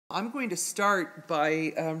I'm going to start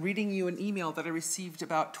by reading you an email that I received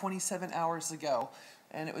about 27 hours ago,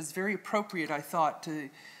 and it was very appropriate, I thought,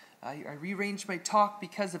 I rearranged my talk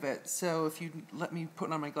because of it. So if you let me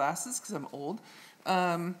put on my glasses, because I'm old,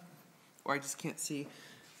 or I just can't see.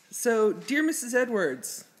 So, dear Mrs.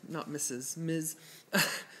 Edwards, not Mrs., Ms.,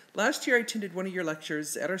 last year I attended one of your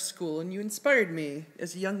lectures at our school, and you inspired me.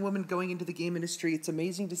 As a young woman going into the game industry, it's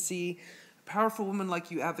amazing to see a powerful woman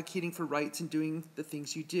like you advocating for rights and doing the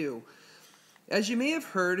things you do. As you may have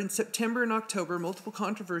heard, in September and October, multiple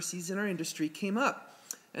controversies in our industry came up,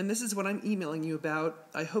 and this is what I'm emailing you about.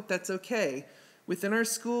 I hope that's okay. Within our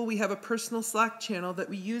school, we have a personal Slack channel that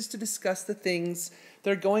we use to discuss the things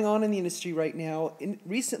that are going on in the industry right now.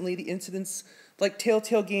 Recently, the incidents like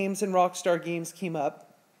Telltale Games and Rockstar Games came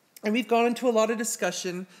up, and we've gone into a lot of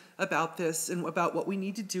discussion about this and about what we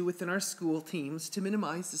need to do within our school teams to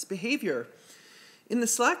minimize this behavior. In the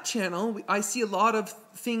Slack channel, I see a lot of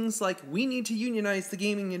things like, we need to unionize the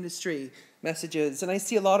gaming industry messages, and I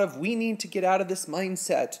see a lot of, we need to get out of this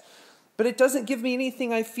mindset. But it doesn't give me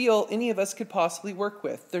anything I feel any of us could possibly work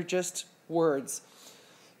with. They're just words.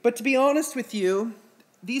 But to be honest with you,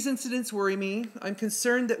 these incidents worry me. I'm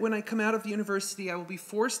concerned that when I come out of university, I will be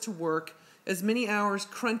forced to work as many hours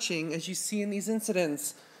crunching as you see in these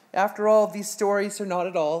incidents. After all, these stories are not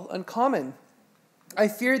at all uncommon. I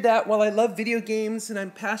fear that while I love video games and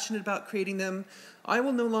I'm passionate about creating them, I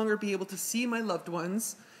will no longer be able to see my loved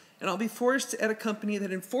ones, and I'll be forced at a company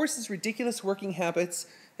that enforces ridiculous working habits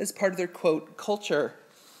as part of their, quote, culture.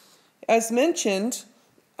 As mentioned,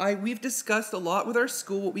 we've discussed a lot with our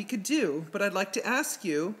school what we could do, but I'd like to ask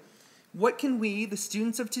you, what can we, the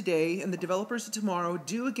students of today and the developers of tomorrow,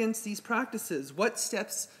 do against these practices? What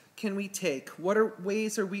steps can we take? What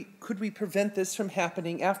ways could we prevent this from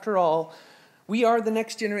happening? After all, we are the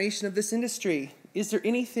next generation of this industry. Is there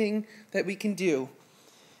anything that we can do?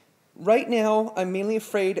 Right now, I'm mainly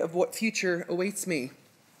afraid of what future awaits me.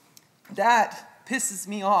 That pisses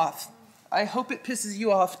me off. I hope it pisses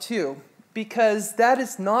you off too, because that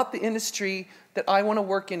is not the industry that I want to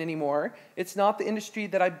work in anymore. It's not the industry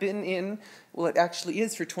that I've been in. Well, it actually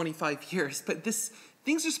is for 25 years, but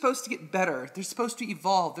things are supposed to get better. They're supposed to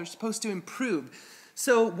evolve. They're supposed to improve.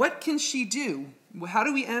 So what can she do? How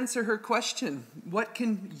do we answer her question? What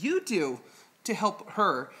can you do to help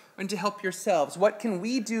her and to help yourselves? What can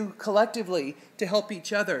we do collectively to help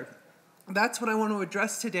each other? That's what I want to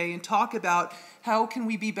address today and talk about how can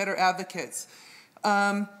we be better advocates.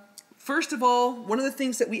 First of all, one of the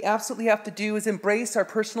things that we absolutely have to do is embrace our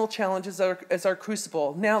personal challenges as our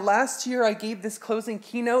crucible. Now, last year I gave this closing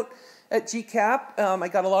keynote at GCAP. I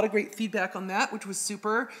got a lot of great feedback on that, which was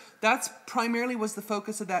super. That's primarily was the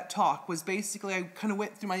focus of that talk, was basically I kind of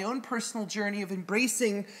went through my own personal journey of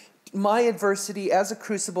embracing my adversity as a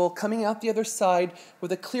crucible, coming out the other side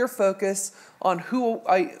with a clear focus on who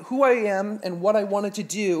I am and what I wanted to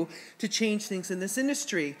do to change things in this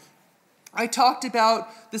industry. I talked about,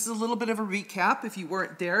 this is a little bit of a recap if you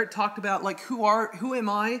weren't there, it talked about like who am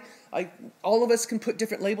I? All of us can put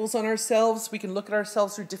different labels on ourselves, we can look at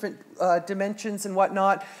ourselves through different dimensions and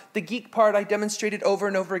whatnot. The geek part I demonstrated over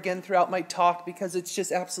and over again throughout my talk because it's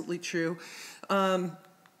just absolutely true.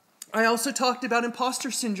 I also talked about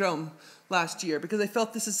imposter syndrome last year because I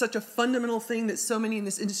felt this is such a fundamental thing that so many in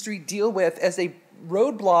this industry deal with as a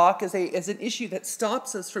roadblock, as an issue that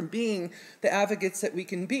stops us from being the advocates that we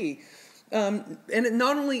can be. And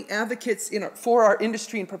not only advocates for our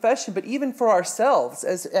industry and profession, but even for ourselves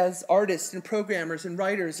as artists and programmers and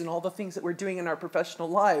writers and all the things that we're doing in our professional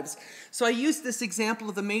lives. So I used this example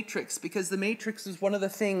of The Matrix because The Matrix was one of the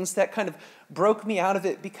things that kind of broke me out of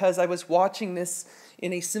it because I was watching this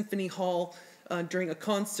in a symphony hall during a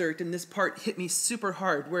concert, and this part hit me super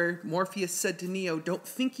hard where Morpheus said to Neo, "Don't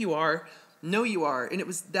think you are, know you are." And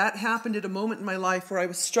that happened at a moment in my life where I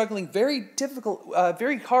was struggling very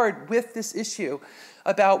hard with this issue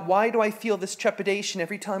about why do I feel this trepidation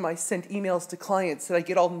every time I send emails to clients, that I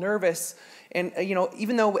get all nervous. And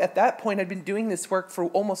even though at that point I'd been doing this work for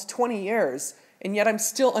almost 20 years, and yet I'm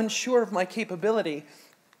still unsure of my capability.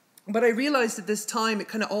 But I realized at this time it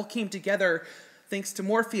kind of all came together thanks to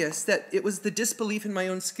Morpheus, that it was the disbelief in my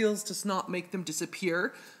own skills does not make them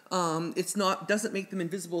disappear. Doesn't make them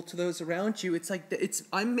invisible to those around you. It's like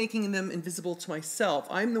I'm making them invisible to myself.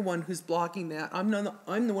 I'm the one who's blocking that. I'm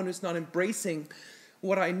the one who's not embracing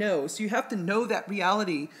what I know. So you have to know that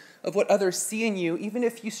reality of what others see in you, even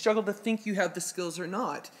if you struggle to think you have the skills or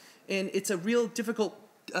not. And it's a real difficult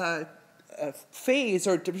phase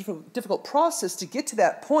or difficult process to get to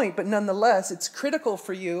that point, but nonetheless, it's critical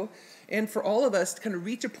for you and for all of us to kind of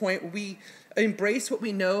reach a point where we embrace what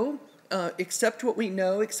we know, accept what we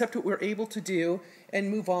know, accept what we're able to do, and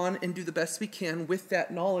move on and do the best we can with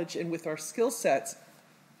that knowledge and with our skill sets.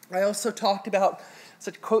 I also talked about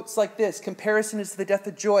such quotes like this: comparison is the death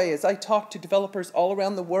of joy. As I talk to developers all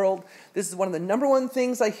around the world, this is one of the #1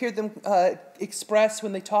 things I hear them express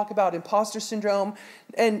when they talk about imposter syndrome,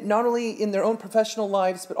 and not only in their own professional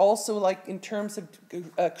lives, but also like in terms of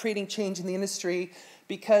creating change in the industry,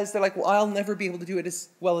 because they're like, well, I'll never be able to do it as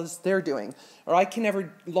well as they're doing, or I can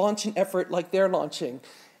never launch an effort like they're launching.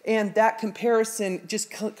 And that comparison just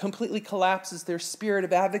completely collapses their spirit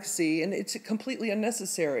of advocacy, and it's completely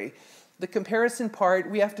unnecessary. The comparison part,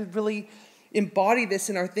 we have to really embody this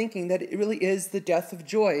in our thinking, that it really is the death of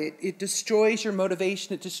joy. It destroys your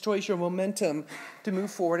motivation, it destroys your momentum to move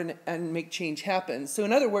forward and make change happen. So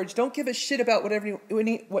in other words, don't give a shit about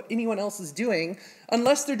what anyone else is doing,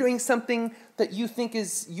 unless they're doing something that you think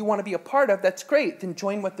you want to be a part of. That's great, then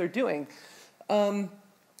join what they're doing.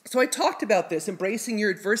 So I talked about this, embracing your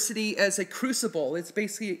adversity as a crucible. It's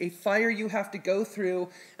basically a fire you have to go through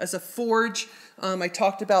as a forge. I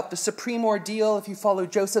talked about the supreme ordeal. If you follow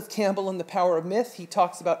Joseph Campbell in The Power of Myth, he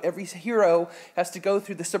talks about every hero has to go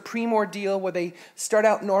through the supreme ordeal where they start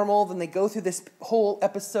out normal, then they go through this whole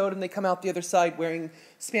episode, and they come out the other side wearing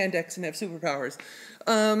spandex and have superpowers.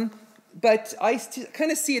 But I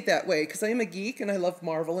kind of see it that way, because I am a geek and I love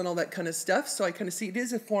Marvel and all that kind of stuff. So I kind of see it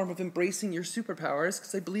is a form of embracing your superpowers,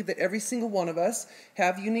 because I believe that every single one of us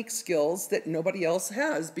have unique skills that nobody else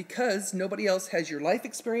has, because nobody else has your life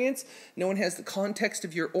experience. No one has the context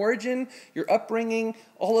of your origin, your upbringing,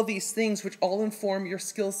 all of these things which all inform your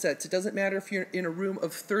skill sets. It doesn't matter if you're in a room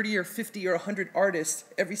of 30 or 50 or 100 artists.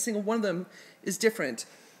 Every single one of them is different.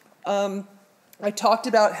 I talked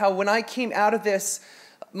about how when I came out of this,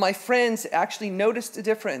 my friends actually noticed a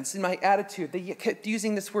difference in my attitude. They kept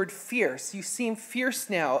using this word fierce. You seem fierce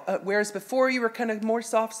now, whereas before you were kind of more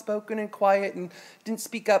soft-spoken and quiet and didn't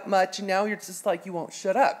speak up much, and now you're just like, you won't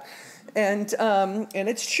shut up. And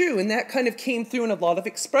it's true, and that kind of came through in a lot of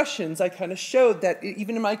expressions. I kind of showed that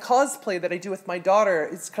even in my cosplay that I do with my daughter,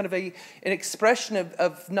 it's kind of an expression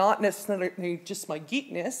of not necessarily just my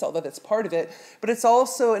geekness, although that's part of it, but it's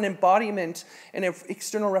also an embodiment and an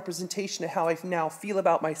external representation of how I now feel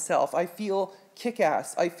about myself. I feel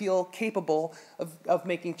kick-ass. I feel capable of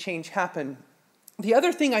making change happen. The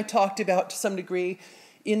other thing I talked about to some degree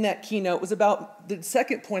in that keynote was about the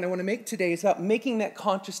second point I want to make today, is about making that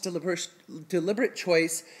conscious, deliberate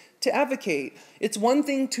choice to advocate. It's one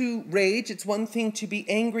thing to rage, it's one thing to be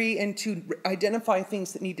angry and to identify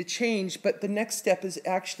things that need to change, but the next step is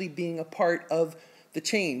actually being a part of the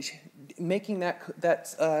change, making that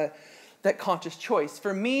conscious choice.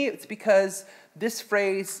 For me, it's because this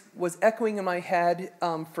phrase was echoing in my head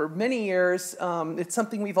for many years. It's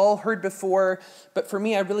something we've all heard before, but for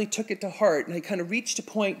me, I really took it to heart. And I kind of reached a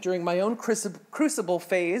point during my own crucible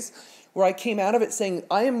phase where I came out of it saying,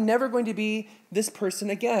 I am never going to be this person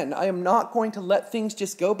again. I am not going to let things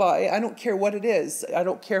just go by. I don't care what it is. I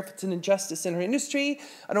don't care if it's an injustice in our industry.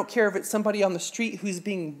 I don't care if it's somebody on the street who's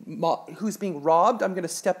being robbed. I'm going to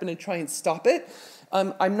step in and try and stop it.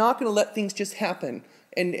 I'm not going to let things just happen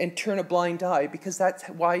and turn a blind eye, because that's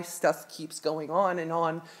why stuff keeps going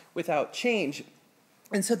on without change.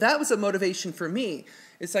 And so that was a motivation for me.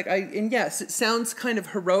 It's like, and yes, it sounds kind of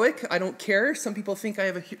heroic. I don't care. Some people think I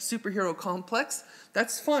have a superhero complex.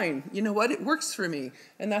 That's fine. You know what? It works for me.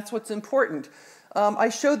 And that's what's important. I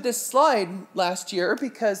showed this slide last year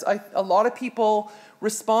because a lot of people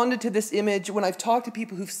responded to this image when I've talked to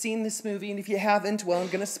people who've seen this movie. And if you haven't, well, I'm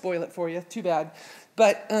going to spoil it for you. Too bad.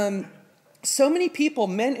 But so many people,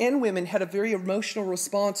 men and women, had a very emotional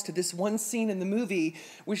response to this one scene in the movie,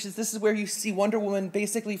 this is where you see Wonder Woman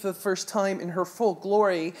basically for the first time in her full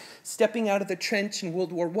glory, stepping out of the trench in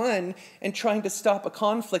World War I and trying to stop a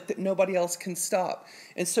conflict that nobody else can stop.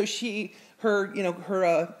 And so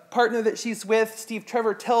her partner that she's with, Steve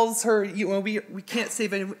Trevor, tells her, we can't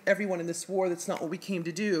save everyone in this war. That's not what we came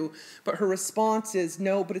to do. But her response is,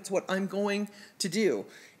 no, but it's what I'm going to do.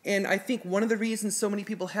 And I think one of the reasons so many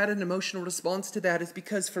people had an emotional response to that is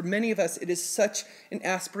because for many of us, it is such an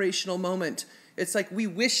aspirational moment. It's like we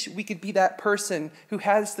wish we could be that person who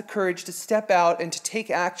has the courage to step out and to take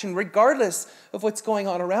action regardless of what's going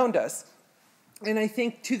on around us. And I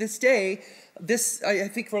think to this day, I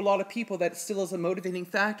think for a lot of people that still is a motivating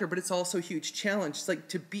factor, but it's also a huge challenge. It's like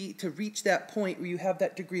to reach that point where you have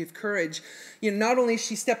that degree of courage. Not only is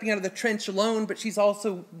she stepping out of the trench alone, but she's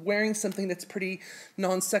also wearing something that's pretty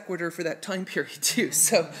non sequitur for that time period too.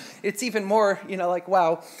 So it's even more, like,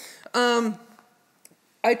 wow.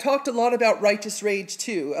 I talked a lot about righteous rage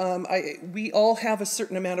too. We all have a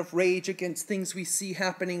certain amount of rage against things we see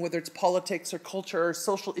happening, whether it's politics or culture or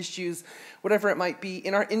social issues, whatever it might be.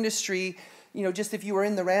 In our industry, you know, just if you were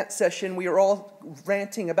in the rant session, we are all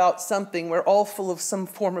ranting about something. We're all full of some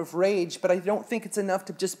form of rage, but I don't think it's enough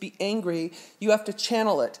to just be angry. You have to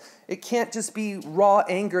channel it. It can't just be raw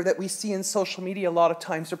anger that we see in social media a lot of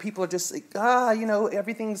times, where people are just like, you know,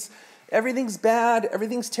 everything's bad,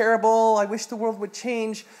 everything's terrible, I wish the world would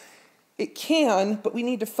change. It can, but we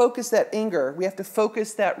need to focus that anger. We have to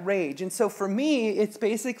focus that rage. And so for me, it's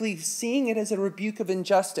basically seeing it as a rebuke of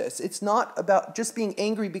injustice. It's not about just being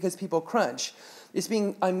angry because people crunch.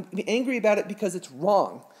 I'm angry about it because it's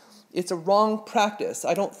wrong. It's a wrong practice.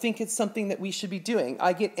 I don't think it's something that we should be doing.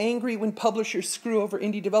 I get angry when publishers screw over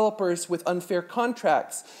indie developers with unfair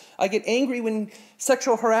contracts. I get angry when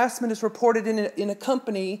sexual harassment is reported in a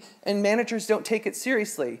company and managers don't take it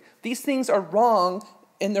seriously. These things are wrong,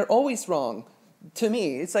 and they're always wrong to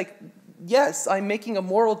me. It's like, yes, I'm making a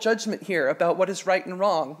moral judgment here about what is right and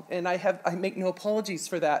wrong, and I make no apologies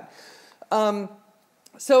for that.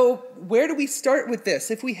 So where do we start with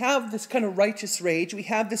this? If we have this kind of righteous rage, we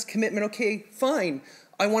have this commitment, okay, fine,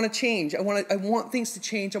 I want to change. I want things to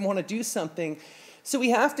change. I want to do something. So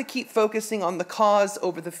we have to keep focusing on the cause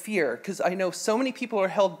over the fear, because I know so many people are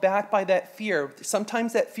held back by that fear.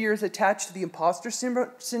 Sometimes that fear is attached to the imposter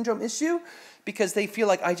syndrome issue, because they feel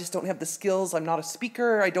like, I just don't have the skills, I'm not a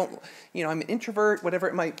speaker, I'm an introvert, whatever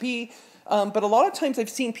it might be. But a lot of times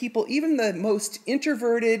I've seen people, even the most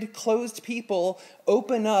introverted, closed people,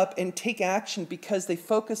 open up and take action because they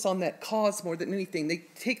focus on that cause more than anything. They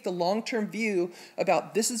take the long-term view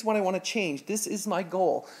about, this is what I want to change, this is my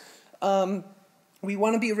goal. We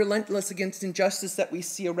want to be relentless against injustice that we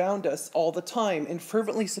see around us all the time and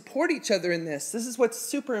fervently support each other in this. This is what's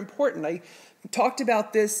super important. I talked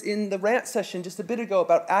about this in the rant session just a bit ago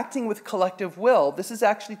about acting with collective will. This is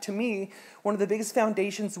actually, to me, one of the biggest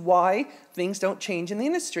foundations why things don't change in the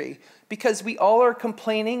industry. Because we all are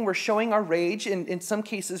complaining, we're showing our rage, and in some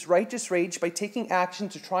cases righteous rage, by taking action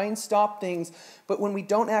to try and stop things. But when we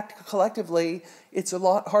don't act collectively, it's a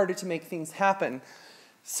lot harder to make things happen.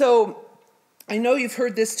 So I know you've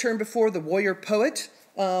heard this term before, the warrior poet.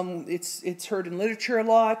 It's heard in literature a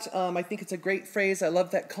lot. I think it's a great phrase. I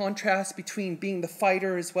love that contrast between being the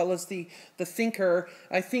fighter as well as the thinker.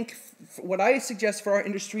 I think what I suggest for our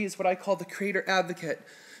industry is what I call the creator advocate.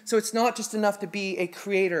 So it's not just enough to be a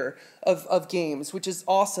creator of games, which is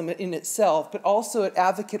awesome in itself, but also an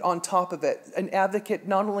advocate on top of it. An advocate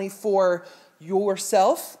not only for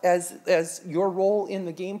yourself as your role in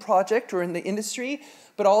the game project or in the industry,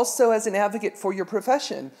 but also as an advocate for your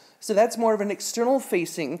profession. So that's more of an external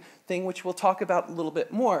facing thing, which we'll talk about a little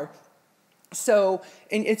bit more. So,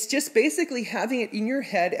 and it's just basically having it in your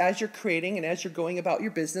head as you're creating and as you're going about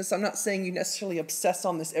your business. I'm not saying you necessarily obsess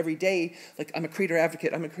on this every day, like I'm a creator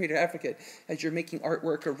advocate, as you're making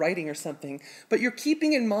artwork or writing or something. But you're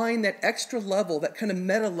keeping in mind that extra level, that kind of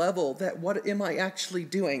meta level, that what am I actually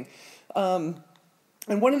doing?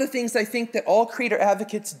 And one of the things I think that all creator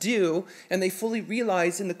advocates do, and they fully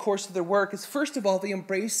realize in the course of their work, is first of all, they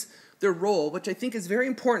embrace their role, which I think is very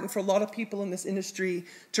important for a lot of people in this industry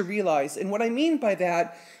to realize. And what I mean by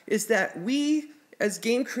that is that we, as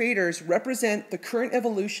game creators, represent the current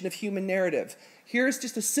evolution of human narrative. Here's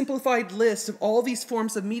just a simplified list of all these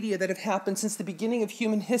forms of media that have happened since the beginning of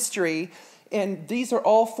human history. And these are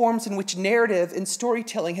all forms in which narrative and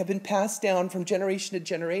storytelling have been passed down from generation to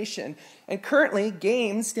generation. And currently,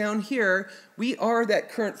 games down here, we are that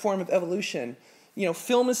current form of evolution. You know,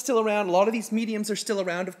 film is still around. A lot of these mediums are still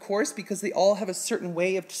around, of course, because they all have a certain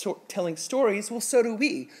way of telling stories. Well, so do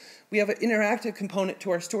we. We have an interactive component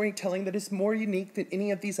to our storytelling that is more unique than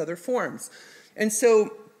any of these other forms. And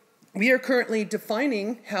so we are currently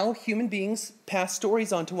defining how human beings pass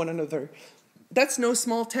stories on to one another. That's no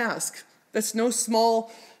small task. That's no small,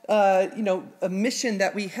 a mission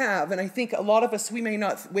that we have. And I think a lot of us, we may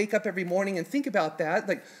not wake up every morning and think about that,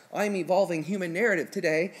 like, I'm evolving human narrative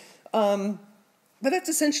today. But that's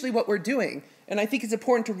essentially what we're doing. And I think it's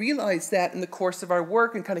important to realize that in the course of our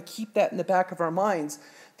work and kind of keep that in the back of our minds.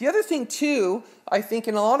 The other thing, too, I think,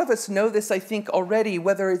 and a lot of us know this, I think, already,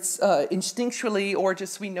 whether it's instinctually or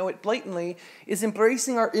just we know it blatantly, is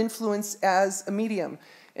embracing our influence as a medium.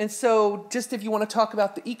 And so just if you want to talk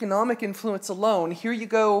about the economic influence alone, here you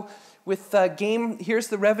go with here's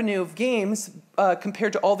the revenue of games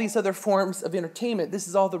compared to all these other forms of entertainment. This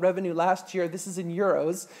is all the revenue last year. This is in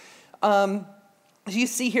euros. You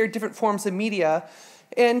see here different forms of media.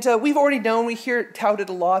 And we've already known, we hear it touted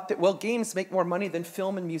a lot that, well, games make more money than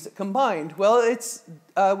film and music combined. Well,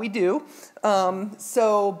 we do.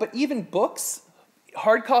 But even books,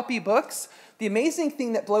 hard copy books, the amazing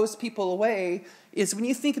thing that blows people away is when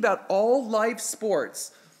you think about all live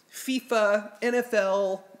sports, FIFA,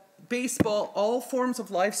 NFL, baseball, all forms of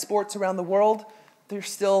live sports around the world, they're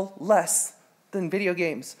still less than video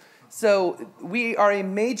games. So we are a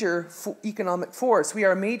major economic force. We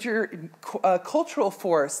are a major cultural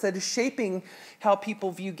force that is shaping how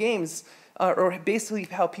people view games, or basically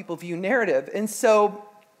how people view narrative. And so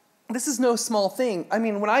this is no small thing. I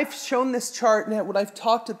mean, when I've shown this chart and when I've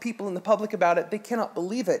talked to people in the public about it, they cannot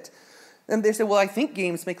believe it. And they say, well, I think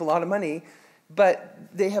games make a lot of money, but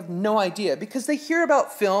they have no idea because they hear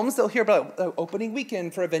about films. They'll hear about opening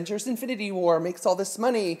weekend for Avengers Infinity War makes all this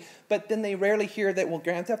money, but then they rarely hear that, well,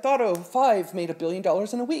 Grand Theft Auto 5 made $1 billion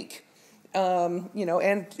in a week. You know,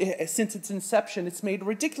 and since its inception, it's made a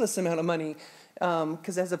ridiculous amount of money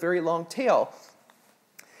because it has a very long tail.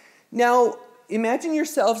 Now, imagine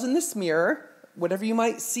yourselves in this mirror, whatever you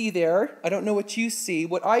might see there. I don't know what you see.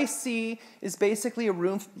 What I see is basically a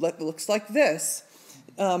room that looks like this.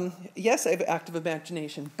 Yes, I have active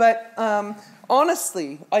imagination, but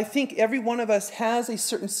honestly, I think every one of us has a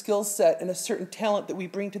certain skill set and a certain talent that we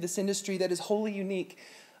bring to this industry that is wholly unique,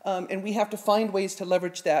 and we have to find ways to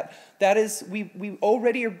leverage that. That is, we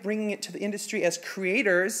already are bringing it to the industry as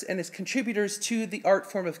creators and as contributors to the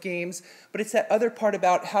art form of games, but it's that other part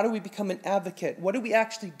about how do we become an advocate? What do we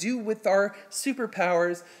actually do with our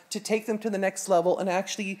superpowers to take them to the next level and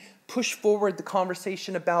actually push forward the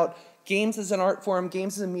conversation about games as an art form,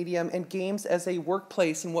 games as a medium, and games as a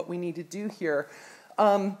workplace and what we need to do here.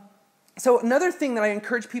 So another thing that I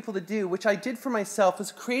encourage people to do, which I did for myself,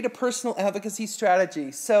 is create a personal advocacy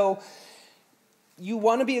strategy. So you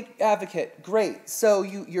want to be an advocate, great. So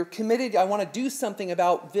you're committed, I want to do something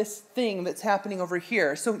about this thing that's happening over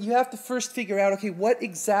here. So you have to first figure out, okay, what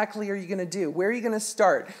exactly are you going to do? Where are you going to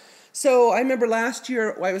start? So I remember last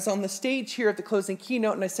year I was on the stage here at the closing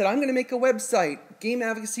keynote and I said, I'm going to make a website,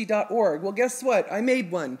 gameadvocacy.org. Well, guess what? I made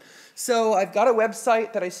one. So I've got a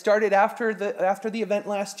website that I started after the event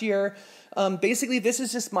last year. Basically, this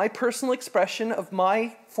is just my personal expression of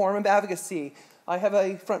my form of advocacy. I have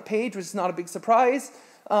a front page, which is not a big surprise.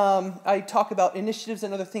 I talk about initiatives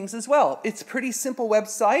and other things as well. It's a pretty simple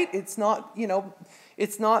website. It's not, you know,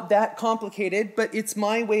 it's not that complicated, but it's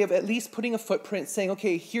my way of at least putting a footprint saying,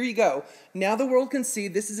 okay, here you go. Now the world can see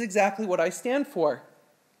this is exactly what I stand for.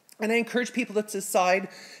 And I encourage people to decide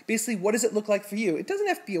basically what does it look like for you. It doesn't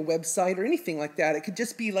have to be a website or anything like that. It could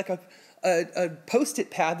just be like a post-it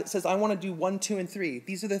pad that says, I want to do 1, 2, and 3.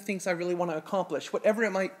 These are the things I really want to accomplish. Whatever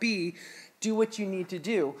it might be, do what you need to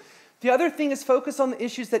do. The other thing is focus on the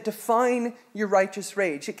issues that define your righteous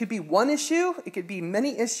rage. It could be one issue, it could be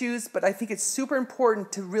many issues, but I think it's super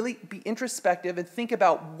important to really be introspective and think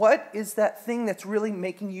about what is that thing that's really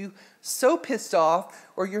making you so pissed off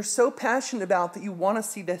or you're so passionate about that you want to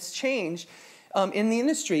see this change in the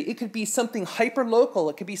industry. It could be something hyper-local.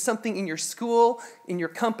 It could be something in your school, in your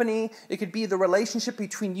company. It could be the relationship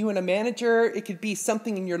between you and a manager. It could be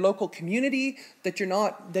something in your local community that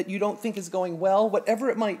you don't think is going well. Whatever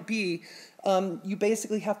it might be, you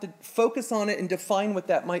basically have to focus on it and define what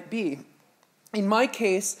that might be. In my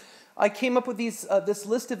case, I came up with this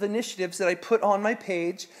list of initiatives that I put on my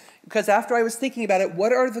page because after I was thinking about it,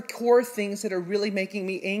 what are the core things that are really making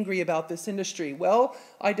me angry about this industry? Well,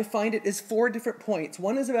 I defined it as 4 different points.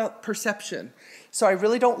 One is about perception. So I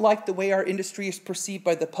really don't like the way our industry is perceived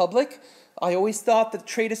by the public. I always thought that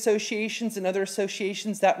trade associations and other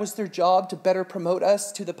associations, that was their job to better promote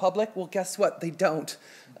us to the public. Well, guess what? They don't.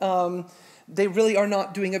 They really are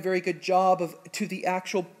not doing a very good job to the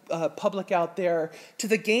actual public out there. To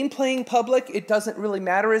the game-playing public, it doesn't really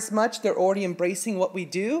matter as much. They're already embracing what we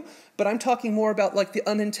do. But I'm talking more about like the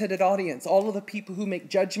unintended audience, all of the people who make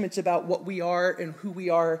judgments about what we are and who we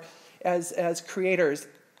are as creators.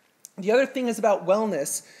 The other thing is about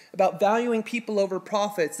wellness, about valuing people over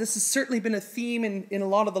profits. This has certainly been a theme in a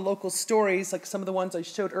lot of the local stories, like some of the ones I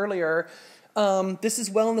showed earlier. This is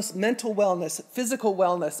wellness, mental wellness, physical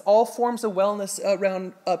wellness, all forms of wellness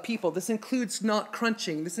around people. This includes not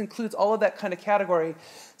crunching. This includes all of that kind of category.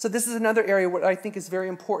 So this is another area where I think is very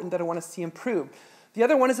important that I want to see improve. The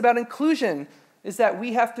other one is about inclusion, is that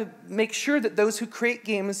we have to make sure that those who create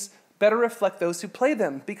games better reflect those who play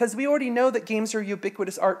them. Because we already know that games are a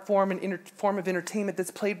ubiquitous art form and form of entertainment that's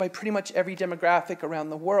played by pretty much every demographic around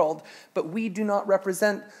the world. But we do not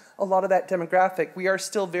represent a lot of that demographic. We are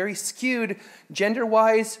still very skewed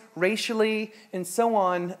gender-wise, racially, and so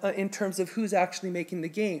on in terms of who's actually making the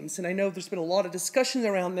games. And I know there's been a lot of discussion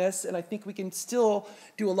around this, and I think we can still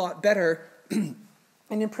do a lot better in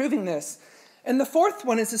improving this. And the fourth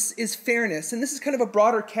one is fairness. And this is kind of a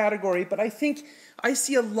broader category, but I think I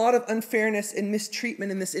see a lot of unfairness and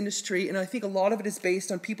mistreatment in this industry, and I think a lot of it is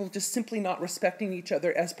based on people just simply not respecting each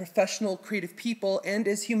other as professional, creative people and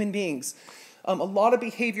as human beings. a lot of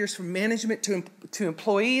behaviors from management to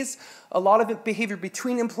employees, a lot of behavior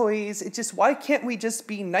between employees. It's just, why can't we just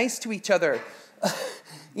be nice to each other?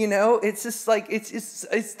 You know, it's just like,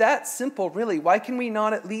 it's that simple, really. Why can we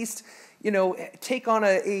not at least, you know, take on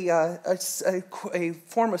a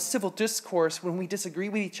form of civil discourse when we disagree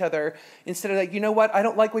with each other, instead of like, you know what, I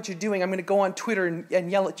don't like what you're doing, I'm going to go on Twitter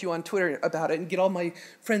and yell at you on Twitter about it, and get all my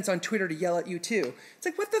friends on Twitter to yell at you too. It's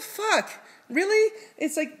like, what the fuck? Really?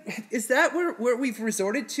 It's like, is that where we've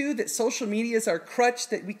resorted to, that social media is our crutch,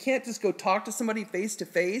 that we can't just go talk to somebody face to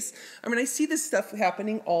face? I mean, I see this stuff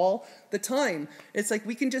happening all the time. It's like,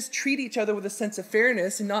 we can just treat each other with a sense of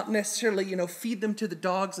fairness and not necessarily, you know, feed them to the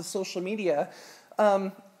dogs of social media.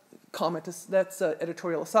 That's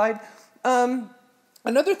editorial aside.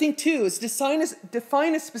 Another thing too is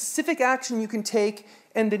define a specific action you can take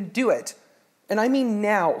and then do it. And I mean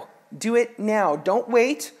now. Do it now. Don't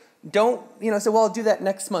wait. Don't, you know, say, well, I'll do that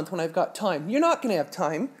next month when I've got time. You're not going to have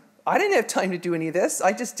time. I didn't have time to do any of this.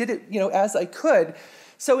 I just did it, you know, as I could.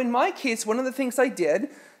 So in my case, one of the things I did,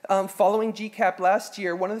 following GCAP last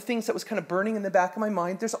year, one of the things that was kind of burning in the back of my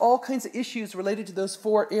mind, there's all kinds of issues related to those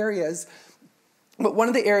 4 areas. But one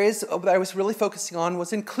of the areas that I was really focusing on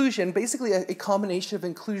was inclusion, basically a combination of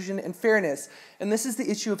inclusion and fairness. And this is the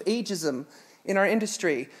issue of ageism in our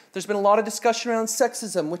industry. There's been a lot of discussion around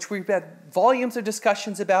sexism, which we've had volumes of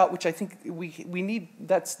discussions about, which I think we need,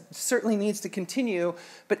 that certainly needs to continue.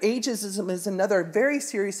 But ageism is another very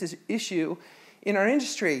serious issue in our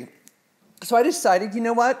industry. So I decided, you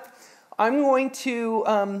know what? I'm going to,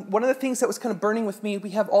 one of the things that was kind of burning with me,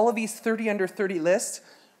 we have all of these 30 under 30 lists,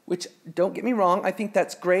 which, don't get me wrong, I think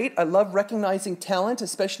that's great. I love recognizing talent,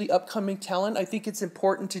 especially upcoming talent. I think it's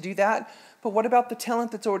important to do that. But what about the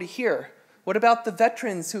talent that's already here? What about the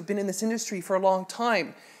veterans who've been in this industry for a long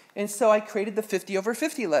time? And so I created the 50 over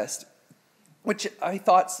 50 list, which I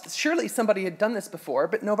thought surely somebody had done this before,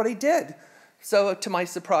 but nobody did. So to my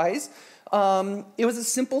surprise, it was a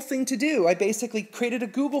simple thing to do. I basically created a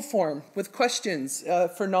Google form with questions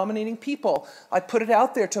for nominating people. I put it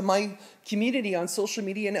out there to my community on social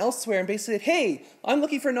media and elsewhere, and basically said, hey, I'm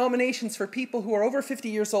looking for nominations for people who are over 50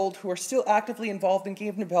 years old who are still actively involved in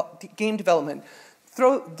game development.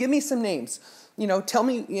 Give me some names. You know, tell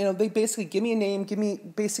me, you know, they basically give me a name, give me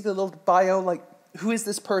basically a little bio, like, who is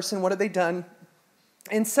this person, what have they done?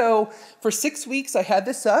 And so for 6 weeks, I had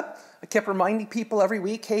this up. I kept reminding people every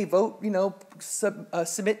week, hey, vote, you know,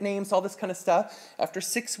 submit names, all this kind of stuff. After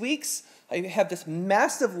 6 weeks, I had this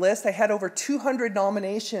massive list. I had over 200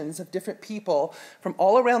 nominations of different people from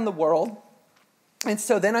all around the world. And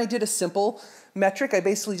so then I did a simple metric. I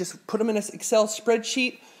basically just put them in an Excel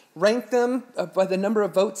spreadsheet, rank them by the number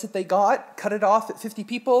of votes that they got, cut it off at 50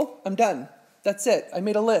 people, I'm done. That's it. I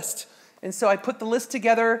made a list. And so I put the list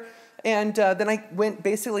together, and then I went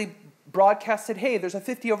basically broadcasted, hey, there's a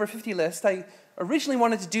 50 over 50 list. I originally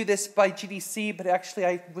wanted to do this by GDC, but actually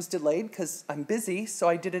I was delayed because I'm busy, so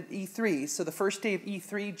I did it at E3. So the first day of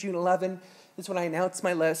E3, June 11, is when I announced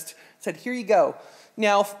my list. Said, here you go.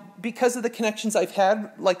 Now, because of the connections I've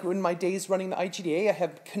had, like in my days running the IGDA, I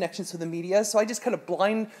have connections with the media, so I just kind of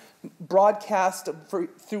blind broadcast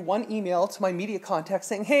through one email to my media contacts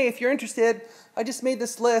saying, hey, if you're interested, I just made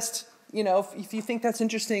this list. You know, if you think that's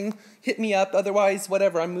interesting, hit me up. Otherwise,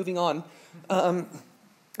 whatever, I'm moving on. And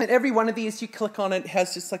every one of these, you click on it,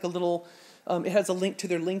 has just like a little, it has a link to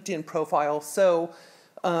their LinkedIn profile. So,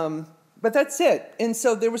 but that's it. And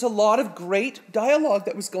so there was a lot of great dialogue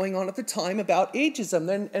that was going on at the time about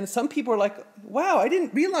ageism. And some people were like, wow, I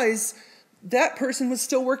didn't realize that person was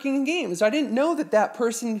still working in games. I didn't know that that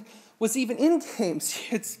person was even in games,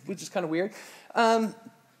 which is kind of weird.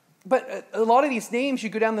 But a lot of these names, you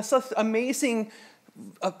go down this list, amazing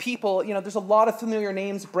people, you know, there's a lot of familiar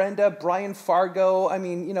names, Brenda, Brian Fargo, I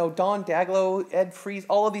mean, you know, Don Daglow, Ed Fries,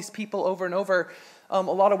 all of these people over and over, a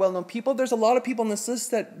lot of well-known people. There's a lot of people on this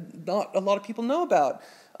list that not a lot of people know about,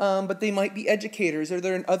 but they might be educators, or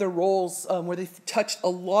they're in other roles where they've touched a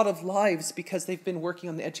lot of lives because they've been working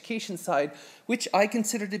on the education side, which I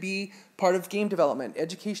consider to be part of game development.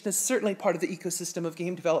 Education is certainly part of the ecosystem of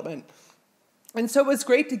game development. And so it was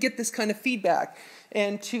great to get this kind of feedback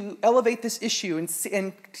and to elevate this issue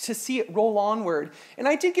and to see it roll onward. And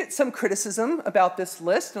I did get some criticism about this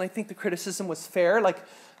list, and I think the criticism was fair. Like,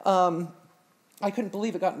 I couldn't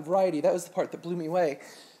believe it got in Variety. That was the part that blew me away.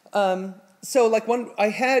 So like I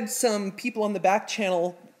had some people on the back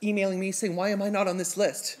channel emailing me saying, why am I not on this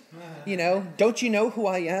list? You know, don't you know who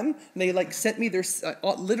I am? And they like sent me their,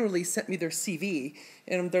 literally sent me their CV.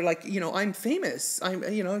 And they're like, you know, I'm famous.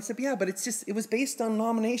 You know, I said, yeah, but it was based on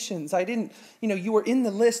nominations. I didn't, you know, you were in the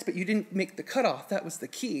list, but you didn't make the cutoff. That was the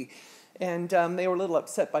key. And they were a little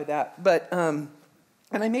upset by that. But, and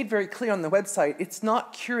I made very clear on the website, it's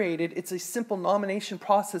not curated, it's a simple nomination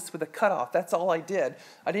process with a cutoff. That's all I did.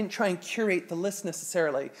 I didn't try and curate the list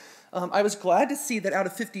necessarily. I was glad to see that out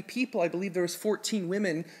of 50 people, I believe there was 14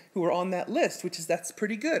 women who were on that list, that's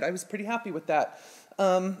pretty good. I was pretty happy with that.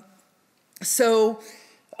 So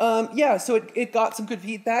it got some good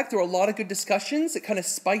feedback. There were a lot of good discussions. It kind of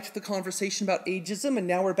spiked the conversation about ageism, and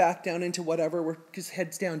now we're back down into whatever. We're just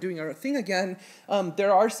heads down doing our thing again.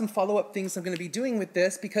 There are some follow-up things I'm going to be doing with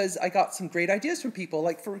this because I got some great ideas from people.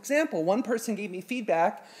 Like, for example, one person gave me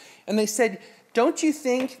feedback, and they said, don't you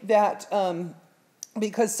think that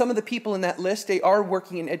because some of the people in that list, they are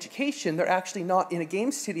working in education, they're actually not in a game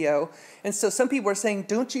studio. And so some people are saying,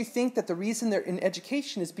 don't you think that the reason they're in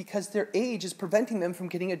education is because their age is preventing them from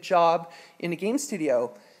getting a job in a game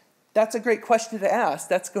studio? That's a great question to ask.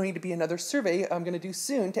 That's going to be another survey I'm going to do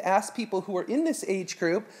soon to ask people who are in this age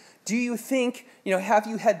group, do you think, have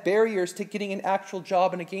you had barriers to getting an actual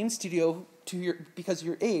job in a game studio because of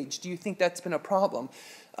your age? Do you think that's been a problem?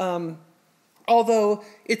 Although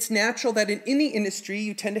it's natural that in any industry,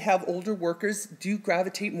 you tend to have older workers do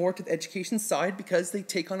gravitate more to the education side because they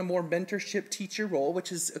take on a more mentorship teacher role,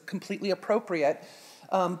 which is completely appropriate.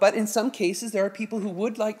 But in some cases, there are people who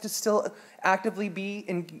would like to still actively be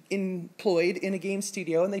employed in a game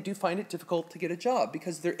studio, and they do find it difficult to get a job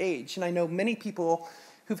because of their age. And I know many people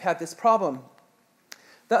who've had this problem.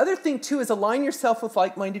 The other thing, too, is align yourself with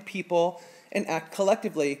like-minded people and act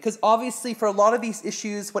collectively. Because obviously for a lot of these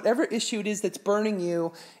issues, whatever issue it is that's burning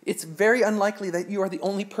you, it's very unlikely that you are the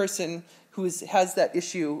only person who has that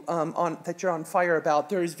issue that you're on fire about.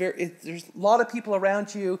 There's a lot of people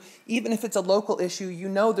around you, even if it's a local issue,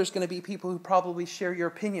 there's going to be people who probably share your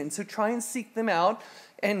opinion. So try and seek them out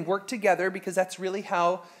and work together because that's really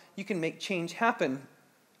how you can make change happen.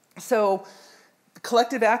 So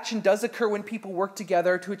collective action does occur when people work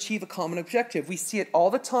together to achieve a common objective. We see it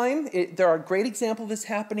all the time. There are great examples of this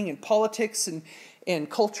happening in politics and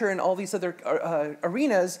culture and all these other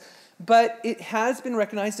arenas, but it has been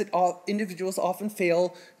recognized that individuals often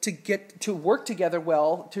fail to work together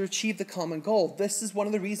well to achieve the common goal. This is one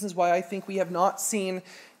of the reasons why I think we have not seen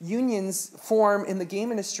unions form in the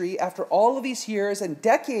game industry after all of these years and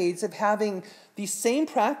decades of having these same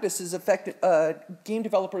practices affect game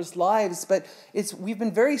developers' lives, but we've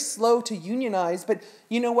been very slow to unionize. But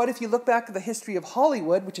you know what? If you look back at the history of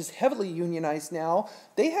Hollywood, which is heavily unionized now,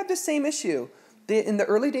 they have the same issue. In the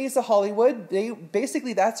early days of Hollywood,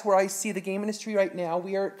 that's where I see the game industry right now.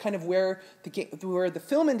 We are kind of where the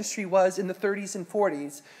film industry was in the 30s and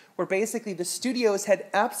 40s, where basically the studios had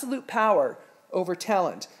absolute power over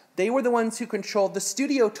talent. They were the ones who controlled. The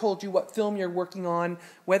studio told you what film you're working on,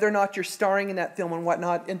 whether or not you're starring in that film and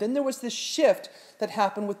whatnot. And then there was this shift that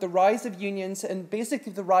happened with the rise of unions and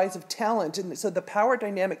basically the rise of talent. And so the power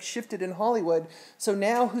dynamic shifted in Hollywood. So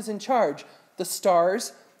now who's in charge? The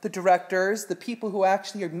stars, the directors, the people who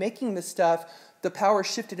actually are making the stuff. The power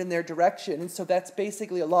shifted in their direction. And so that's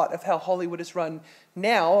basically a lot of how Hollywood is run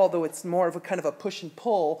now, although it's more of a kind of a push and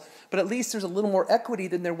pull. But at least there's a little more equity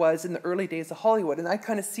than there was in the early days of Hollywood. And I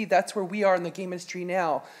kind of see that's where we are in the game industry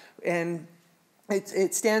now. And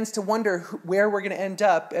it stands to wonder where we're going to end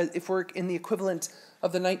up if we're in the equivalent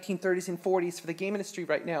of the 1930s and 40s for the game industry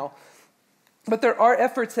right now. But there are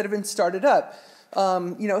efforts that have been started up.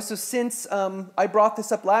 So since I brought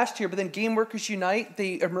this up last year, but then Game Workers Unite,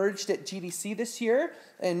 they emerged at GDC this year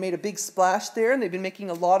and made a big splash there, and they've been making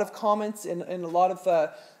a lot of comments and a lot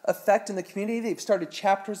of effect in the community. They've started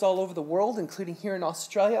chapters all over the world, including here in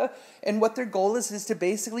Australia, and what their goal is to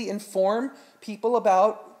basically inform people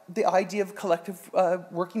about the idea of collective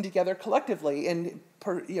working together collectively and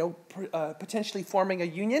potentially forming a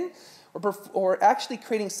union or actually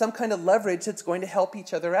creating some kind of leverage that's going to help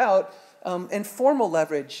each other out. And formal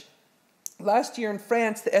leverage. Last year in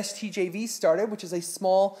France, the STJV started, which is a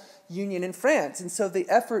small union in France. And so the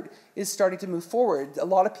effort is starting to move forward. A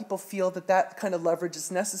lot of people feel that kind of leverage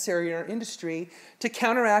is necessary in our industry to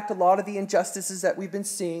counteract a lot of the injustices that we've been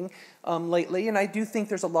seeing lately. And I do think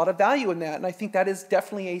there's a lot of value in that. And I think that is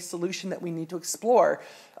definitely a solution that we need to explore.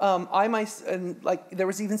 There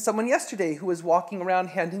was even someone yesterday who was walking around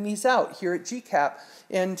handing these out here at GCAP.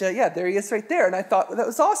 And there he is right there. And I thought, well, that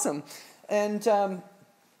was awesome. And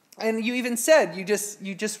you even said you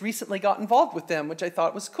just recently got involved with them, which I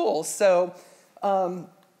thought was cool. So the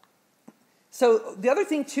other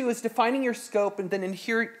thing too is defining your scope and then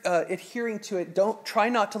adhering to it. Try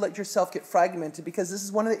not to let yourself get fragmented, because this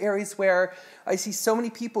is one of the areas where I see so many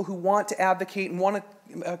people who want to advocate and want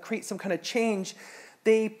to create some kind of change,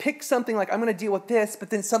 they pick something like, I'm going to deal with this, but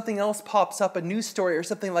then something else pops up, a news story or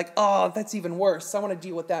something like, oh, that's even worse, so I want to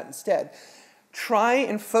deal with that instead. Try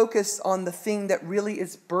and focus on the thing that really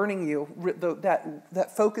is burning you,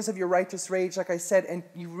 that focus of your righteous rage, like I said, and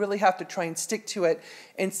you really have to try and stick to it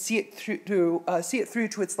and see it through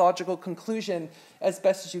to its logical conclusion as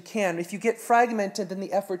best as you can. If you get fragmented, then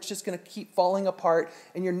the effort's just going to keep falling apart,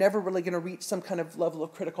 and you're never really going to reach some kind of level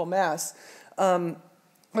of critical mass.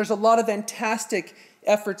 There's a lot of fantastic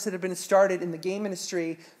efforts that have been started in the game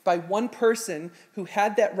industry by one person who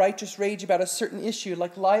had that righteous rage about a certain issue,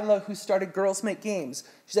 like Lila, who started Girls Make Games.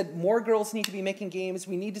 She said, more girls need to be making games.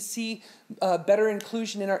 We need to see better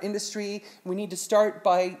inclusion in our industry. We need to start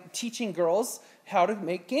by teaching girls how to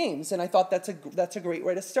make games. And I thought that's a great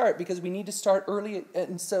way to start, because we need to start early,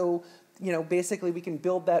 and so basically we can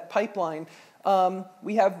build that pipeline.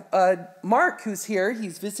 We have Mark, who's here.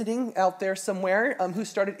 He's visiting out there somewhere, who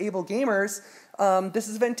started Able Gamers. This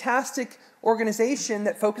is a fantastic organization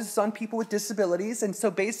that focuses on people with disabilities. And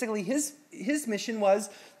so basically his mission was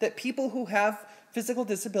that people who have physical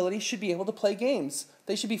disabilities should be able to play games.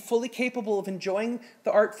 They should be fully capable of enjoying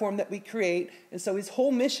the art form that we create. And so his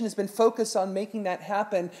whole mission has been focused on making that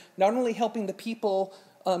happen, not only helping the people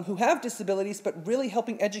who have disabilities, but really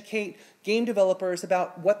helping educate game developers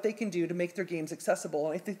about what they can do to make their games accessible.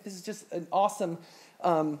 And I think this is just an awesome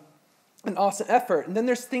effort. And then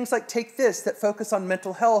there's things like Take This that focus on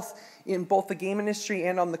mental health in both the game industry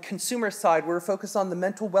and on the consumer side. We're focused on the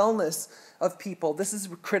mental wellness of people. This is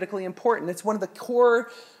critically important. It's one of the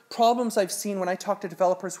core problems I've seen when I talk to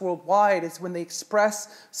developers worldwide is when they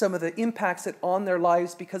express some of the impacts that on their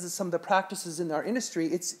lives because of some of the practices in our industry,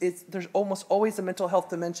 there's almost always a mental health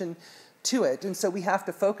dimension to it. And so we have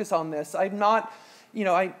to focus on this. I'm not,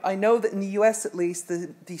 I know that in the US at least,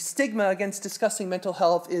 the stigma against discussing mental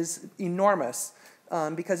health is enormous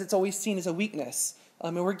because it's always seen as a weakness.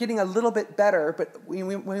 And we're getting a little bit better, but we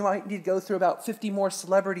might need to go through about 50 more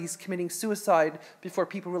celebrities committing suicide before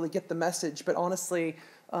people really get the message. But honestly,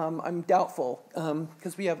 I'm doubtful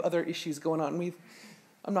because we have other issues going on.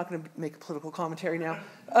 I'm not going to make a political commentary now.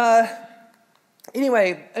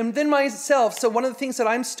 Anyway, and then myself, so one of the things that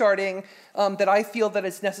I'm starting that I feel that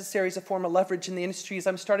is necessary as a form of leverage in the industry is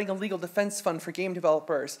I'm starting a legal defense fund for game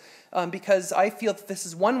developers because I feel that this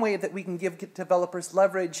is one way that we can give developers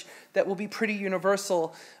leverage that will be pretty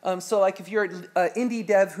universal. So like if you're an indie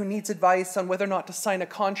dev who needs advice on whether or not to sign a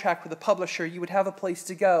contract with a publisher, you would have a place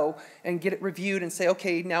to go and get it reviewed and say,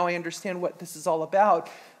 okay, now I understand what this is all about.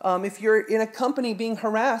 If you're in a company being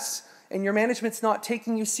harassed, and your management's not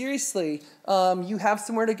taking you seriously, you have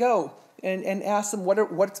somewhere to go and ask them,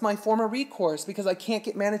 what's my form of recourse? Because I can't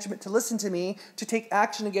get management to listen to me to take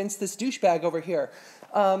action against this douchebag over here.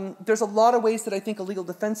 There's a lot of ways that I think a legal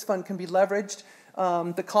defense fund can be leveraged.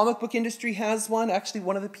 The comic book industry has one. Actually,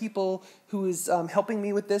 one of the people who is helping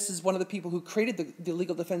me with this is one of the people who created the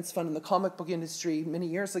legal defense fund in the comic book industry many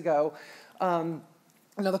years ago.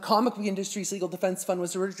 Now, the comic book industry's legal defense fund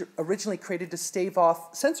was originally created to stave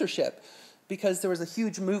off censorship because there was a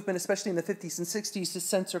huge movement, especially in the 50s and 60s, to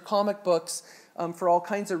censor comic books for all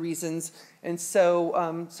kinds of reasons. And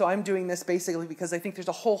so, so I'm doing this basically because I think there's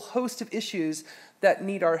a whole host of issues that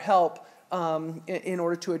need our help in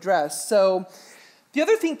order to address. So the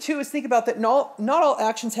other thing, too, is think about that not all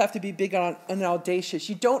actions have to be big and audacious.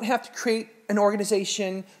 You don't have to create an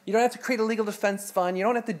organization. You don't have to create a legal defense fund. You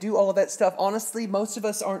don't have to do all of that stuff. Honestly, most of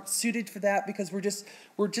us aren't suited for that because we're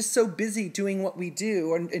just so busy doing what we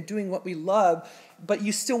do and doing what we love, but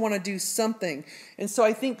you still want to do something. And so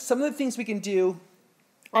I think some of the things we can do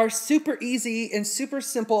are super easy and super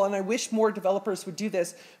simple, and I wish more developers would do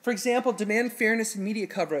this. For example, demand fairness in media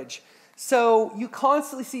coverage. So you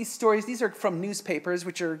constantly see stories. These are from newspapers,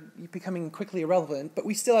 which are becoming quickly irrelevant, but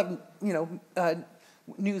we still have,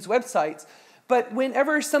 news websites. But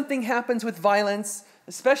whenever something happens with violence,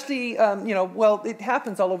 especially, well, it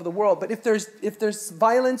happens all over the world, but if there's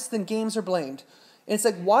violence, then games are blamed. And it's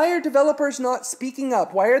like, why are developers not speaking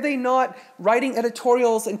up? Why are they not writing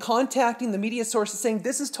editorials and contacting the media sources saying,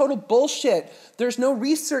 this is total bullshit. There's no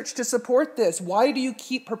research to support this. Why do you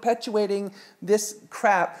keep perpetuating this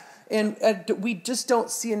crap? And we just don't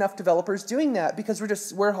see enough developers doing that because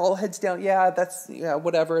we're all heads down. Yeah,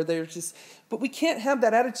 whatever. But we can't have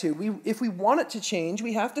that attitude. If we want it to change,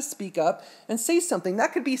 we have to speak up and say something.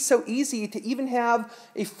 That could be so easy to even have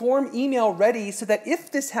a form email ready so that if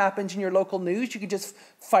this happens in your local news, you could just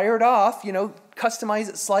fire it off, customize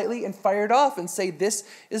it slightly and fire it off and say, this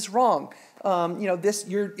is wrong.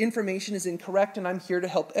 Your information is incorrect and I'm here to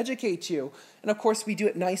help educate you. And of course we do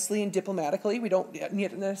it nicely and diplomatically. We don't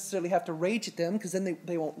necessarily have to rage at them because then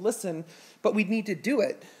they won't listen, but we need to do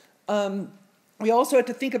it. We also had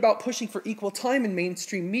to think about pushing for equal time in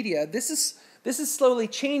mainstream media. This is slowly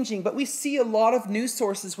changing, but we see a lot of news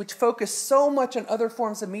sources which focus so much on other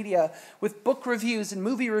forms of media with book reviews and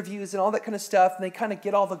movie reviews and all that kind of stuff, and they kind of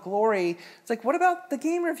get all the glory. It's like, what about the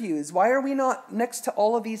game reviews? Why are we not next to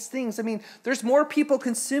all of these things? I mean, there's more people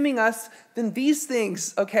consuming us than these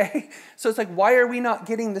things, okay? So it's like, why are we not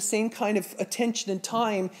getting the same kind of attention and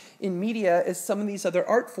time in media as some of these other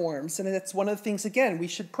art forms? And that's one of the things, again, we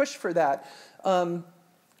should push for that.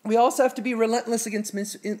 We also have to be relentless against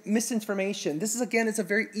misinformation. This is, again, is a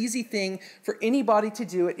very easy thing for anybody to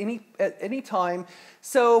do at any time.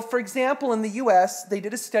 So, for example, in the U.S., they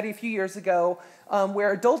did a study a few years ago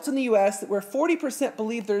where adults in the U.S. where 40%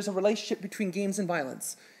 believe there's a relationship between games and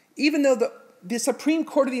violence. Even though the Supreme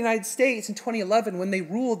Court of the United States in 2011, when they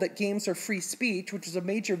ruled that games are free speech, which is a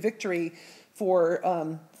major victory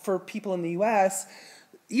for people in the U.S.,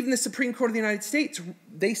 even the Supreme Court of the United States,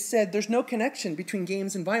 they said there's no connection between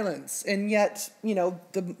games and violence. And yet, you know,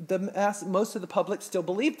 most of the public still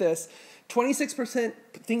believe this. 26%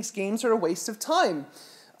 thinks games are a waste of time.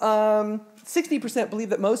 60% believe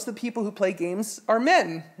that most of the people who play games are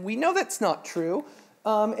men. We know that's not true.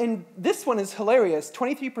 And this one is hilarious.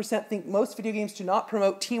 23% think most video games do not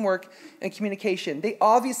promote teamwork and communication. They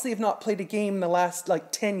obviously have not played a game in the last,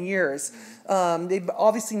 10 years. They've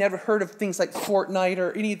obviously never heard of things like Fortnite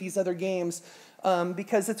or any of these other games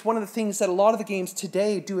because it's one of the things that a lot of the games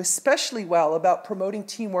today do especially well about promoting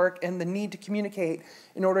teamwork and the need to communicate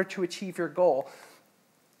in order to achieve your goal.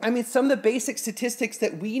 I mean, some of the basic statistics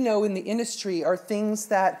that we know in the industry are things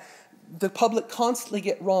that the public constantly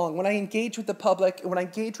get wrong. When I engage with the public, and when I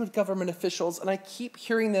engage with government officials, and I keep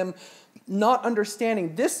hearing them not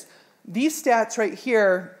understanding these stats right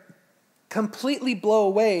here completely blow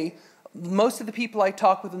away most of the people I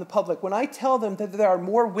talk with in the public. When I tell them that there are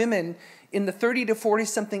more women in the 30 to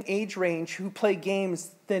 40-something age range who play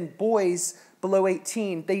games than boys below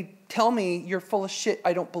 18, they tell me, you're full of shit,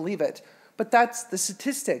 I don't believe it. But that's the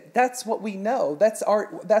statistic. That's what we know. That's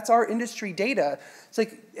our industry data. It's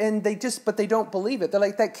like, but they don't believe it. They're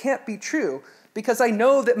like, that can't be true. Because I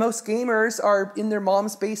know that most gamers are in their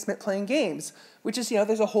mom's basement playing games, which is,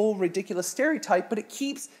 there's a whole ridiculous stereotype, but it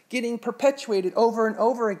keeps getting perpetuated over and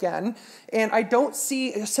over again. And I don't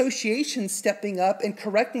see associations stepping up and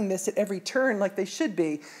correcting this at every turn like they should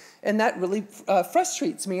be. And that really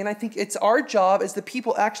frustrates me. And I think it's our job as the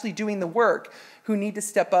people actually doing the work who need to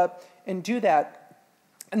step up and do that.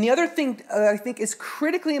 And the other thing I think is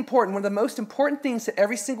critically important, one of the most important things that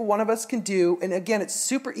every single one of us can do, and again, it's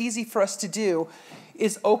super easy for us to do,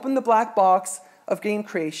 is open the black box of game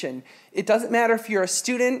creation. It doesn't matter if you're a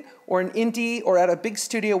student or an indie or at a big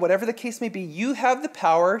studio, whatever the case may be, you have the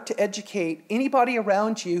power to educate anybody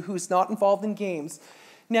around you who's not involved in games.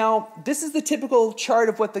 Now, this is the typical chart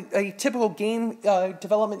of what a typical game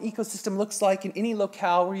development ecosystem looks like in any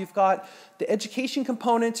locale, where you've got the education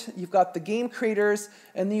component, you've got the game creators,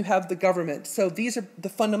 and then you have the government. So these are the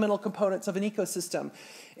fundamental components of an ecosystem.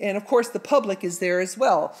 And of course, the public is there as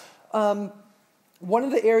well. One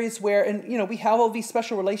of the areas where, we have all these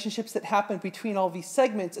special relationships that happen between all these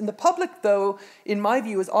segments, and the public, though, in my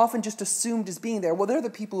view, is often just assumed as being there. Well, they're the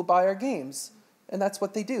people who buy our games. And that's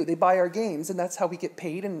what they do. They buy our games, and that's how we get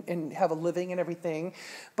paid and have a living and everything.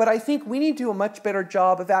 But I think we need to do a much better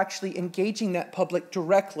job of actually engaging that public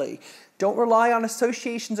directly. Don't rely on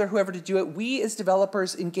associations or whoever to do it. We, as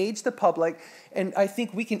developers, engage the public, and I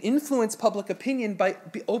think we can influence public opinion by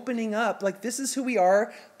opening up, like, this is who we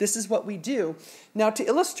are, this is what we do. Now, to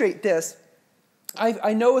illustrate this,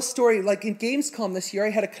 I know a story, like in Gamescom this year, I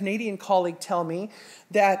had a Canadian colleague tell me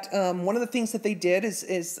that one of the things that they did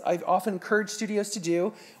is I've often encouraged studios to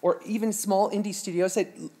do, or even small indie studios,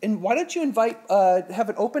 and why don't you have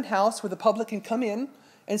an open house where the public can come in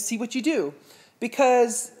and see what you do?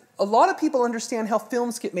 Because a lot of people understand how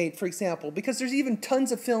films get made, for example, because there's even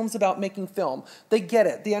tons of films about making film. They get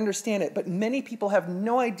it, they understand it, but many people have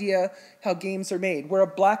no idea how games are made. We're a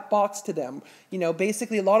black box to them.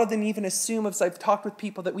 Basically a lot of them even assume, as I've talked with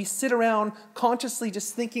people, that we sit around consciously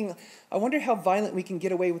just thinking, I wonder how violent we can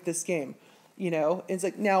get away with this game. It's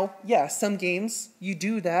like, now, yeah, some games, you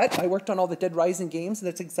do that. I worked on all the Dead Rising games, and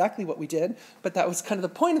that's exactly what we did, but that was kind of the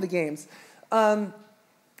point of the games.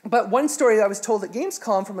 But one story that I was told at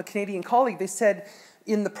Gamescom from a Canadian colleague, they said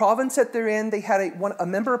in the province that they're in, they had a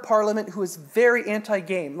member of parliament who was very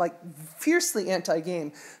anti-game, like fiercely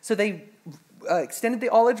anti-game. So they extended the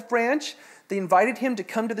olive branch. They invited him to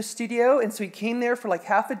come to the studio, and so he came there for like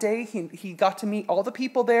half a day. He got to meet all the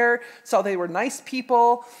people there, saw they were nice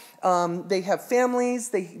people. They have families.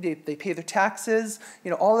 They pay their taxes.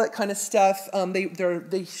 All that kind of stuff.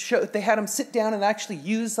 They had him sit down and actually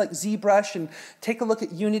use like ZBrush and take a look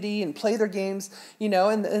at Unity and play their games.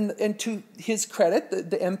 And to his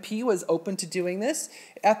credit, the MP was open to doing this.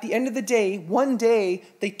 At the end of the day, one day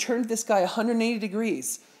they turned this guy 180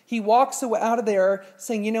 degrees. He walks out of there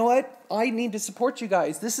saying, you know what? I need to support you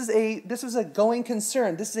guys. This is a going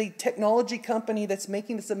concern. This is a technology company that's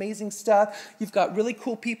making this amazing stuff. You've got really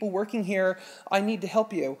cool people working here. I need to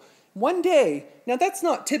help you. One day. Now that's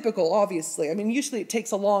not typical, obviously. I mean, usually it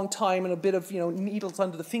takes a long time and a bit of needles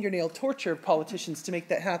under the fingernail torture of politicians to make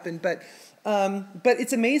that happen. But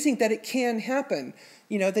it's amazing that it can happen.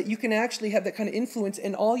 That you can actually have that kind of influence,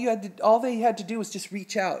 and all they had to do was just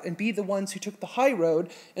reach out and be the ones who took the high road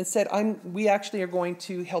and said, we actually are going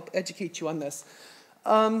to help educate you on this.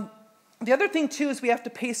 The other thing, too, is we have to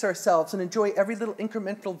pace ourselves and enjoy every little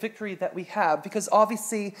incremental victory that we have, because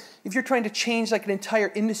obviously, if you're trying to change like an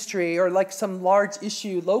entire industry or like some large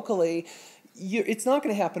issue locally, it's not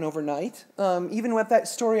going to happen overnight. Even with that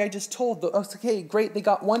story I just told, okay, great, they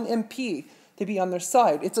got one MP to be on their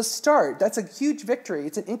side. It's a start. That's a huge victory.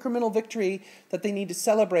 It's an incremental victory that they need to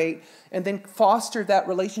celebrate and then foster that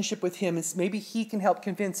relationship with him. And maybe he can help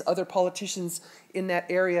convince other politicians in that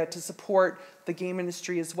area to support the game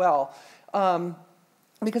industry as well.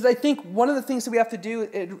 Because I think one of the things that we have to do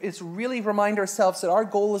is really remind ourselves that our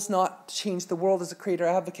goal is not to change the world as a creator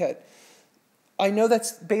advocate. I know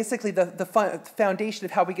that's basically the foundation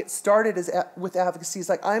of how we get started with advocacy. It's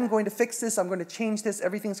like, I'm going to fix this, I'm going to change this,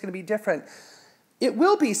 everything's going to be different. It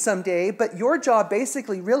will be someday, but your job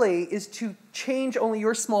basically really is to change only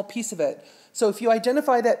your small piece of it. So if you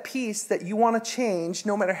identify that piece that you want to change,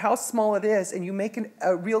 no matter how small it is, and you make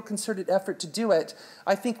a real concerted effort to do it,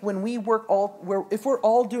 I think when if we're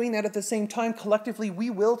all doing that at the same time, collectively, we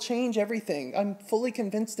will change everything. I'm fully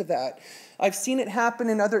convinced of that. I've seen it happen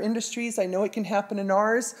in other industries. I know it can happen in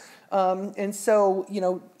ours. And so,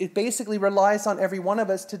 it basically relies on every one of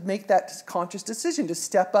us to make that conscious decision, to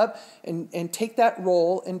step up and take that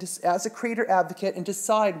role and as a creator advocate and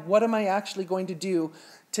decide, what am I actually going to do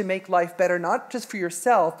to make life better, not just for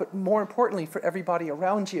yourself, but more importantly, for everybody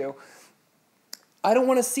around you. I don't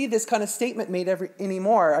want to see this kind of statement made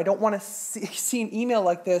anymore. I don't want to see an email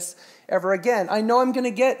like this ever again. I know I'm going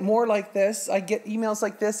to get more like this. I get emails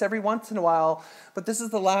like this every once in a while, but this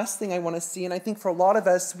is the last thing I want to see. And I think for a lot of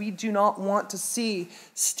us, we do not want to see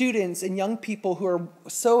students and young people who are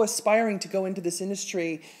so aspiring to go into this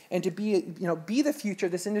industry and to be the future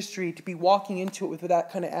of this industry, to be walking into it with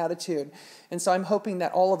that kind of attitude. And so I'm hoping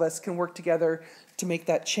that all of us can work together to make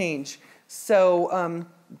that change. So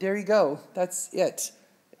there you go. That's it.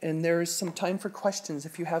 And there is some time for questions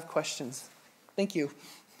if you have questions. Thank you.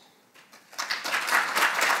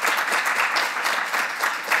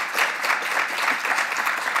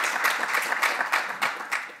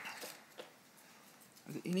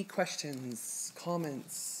 Any questions,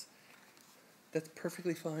 comments? That's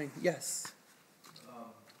perfectly fine. Yes.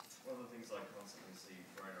 One of the things I constantly see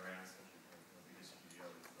thrown around, especially from the biggest studio,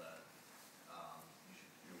 is that you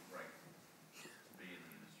should feel grateful to be in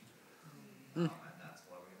the industry. And that's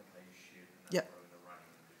why we're going to pay you shit, and that's why we're going to run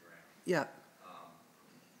you into the ground. Yeah.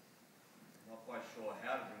 I'm not quite sure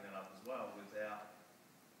how to bring that up as well without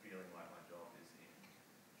feeling like my job is in.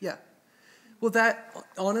 Yeah. Well,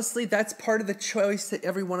 honestly, that's part of the choice that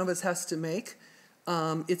every one of us has to make.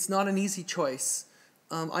 It's not an easy choice.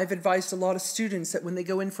 I've advised a lot of students that when they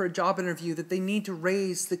go in for a job interview that they need to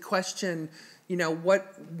raise the question,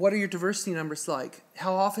 what are your diversity numbers like?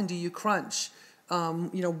 How often do you crunch?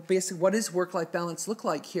 Basically, what does work-life balance look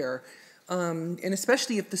like here? And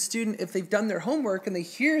especially if they've done their homework and they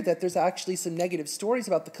hear that there's actually some negative stories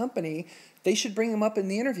about the company, they should bring them up in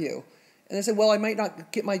the interview. And they say, well, I might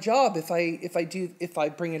not get my job if I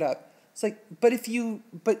bring it up. It's like, but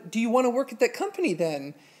do you want to work at that company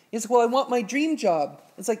then? It's, well, I want my dream job.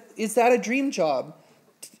 It's like, is that a dream job?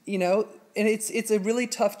 And it's a really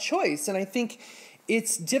tough choice. And I think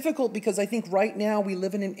it's difficult because I think right now we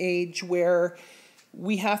live in an age where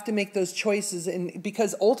we have to make those choices, and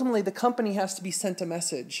because ultimately the company has to be sent a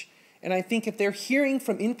message. And I think if they're hearing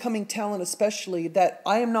from incoming talent especially that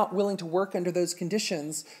I am not willing to work under those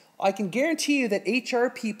conditions, I can guarantee you that HR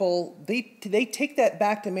people, they take that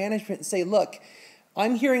back to management and say, look,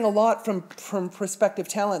 I'm hearing a lot from prospective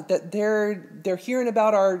talent that they're hearing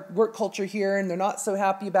about our work culture here and they're not so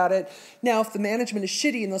happy about it. Now, if the management is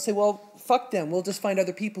shitty, and they'll say, well, fuck them, we'll just find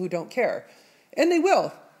other people who don't care. And they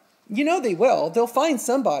will. They will. They'll find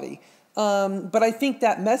somebody. But I think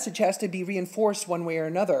that message has to be reinforced one way or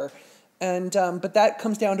another. And but that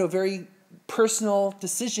comes down to a very personal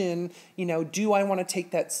decision, do I want to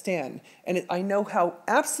take that stand? And I know how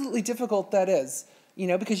absolutely difficult that is,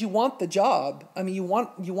 because you want the job. I mean, you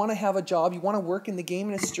want to have a job, you want to work in the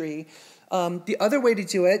game industry. The other way to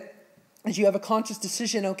do it is you have a conscious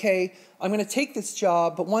decision, okay, I'm going to take this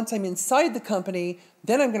job, but once I'm inside the company,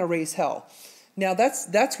 then I'm going to raise hell. Now,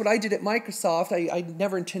 that's what I did at Microsoft. I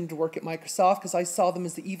never intended to work at Microsoft because I saw them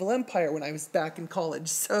as the evil empire when I was back in college.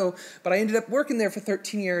 But I ended up working there for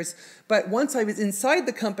 13 years. But once I was inside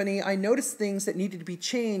the company, I noticed things that needed to be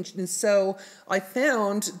changed. And so I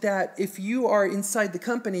found that if you are inside the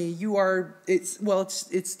company,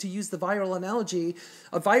 it's to use the viral analogy,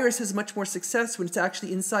 a virus has much more success when it's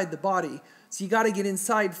actually inside the body. So you got to get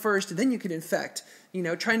inside first, and then you can infect.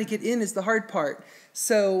 Trying to get in is the hard part.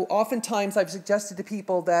 So oftentimes I've suggested to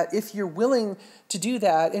people that if you're willing to do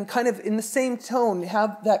that, and kind of in the same tone,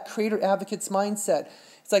 have that creator advocate's mindset.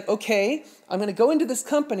 It's like, okay, I'm going to go into this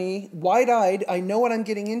company wide-eyed. I know what I'm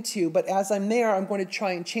getting into, but as I'm there, I'm going to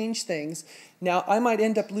try and change things. Now, I might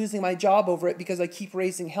end up losing my job over it because I keep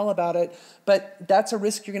raising hell about it, but that's a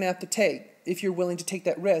risk you're going to have to take if you're willing to take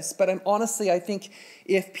that risk. But I think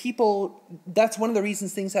if people, that's one of the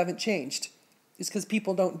reasons things haven't changed, is because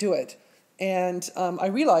people don't do it. And I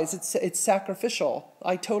realize it's sacrificial.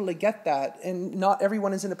 I totally get that. And not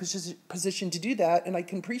everyone is in a position to do that, and I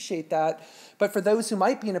can appreciate that. But for those who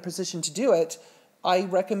might be in a position to do it, I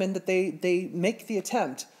recommend that they make the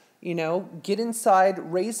attempt. Get inside,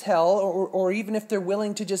 raise hell, or even if they're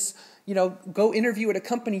willing to just, go interview at a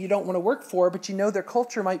company you don't want to work for, but their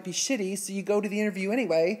culture might be shitty, so you go to the interview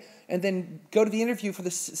anyway, and then go to the interview for the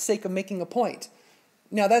sake of making a point.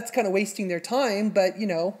 Now, that's kind of wasting their time, but,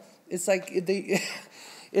 it's like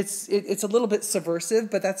it's a little bit subversive,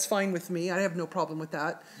 but that's fine with me. I have no problem with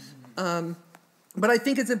that. But I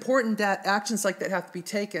think it's important that actions like that have to be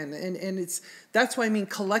taken, and that's why I mean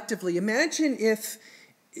collectively. Imagine if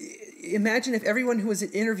everyone who was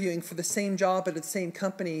interviewing for the same job at the same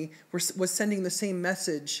company was sending the same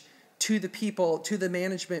message to the people, to the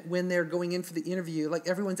management when they're going in for the interview. Like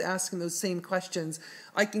everyone's asking those same questions.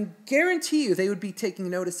 I can guarantee you they would be taking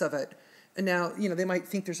notice of it. And now, they might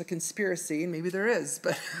think there's a conspiracy, and maybe there is,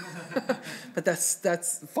 but but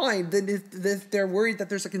that's fine. Then if they're worried that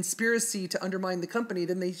there's a conspiracy to undermine the company,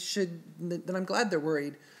 then then I'm glad they're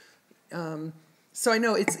worried. So I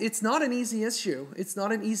know it's not an easy issue. It's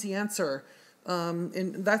not an easy answer.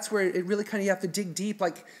 And that's where it really kind of you have to dig deep.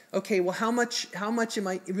 Like, okay, well, how much am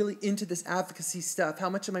I really into this advocacy stuff? How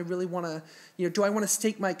much am I really want to, do I want to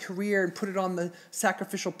stake my career and put it on the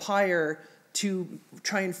sacrificial pyre to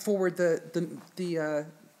try and forward the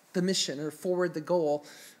mission or forward the goal?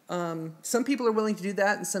 Some people are willing to do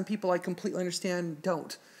that, and some people, I completely understand,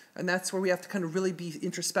 don't. And that's where we have to kind of really be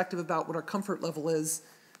introspective about what our comfort level is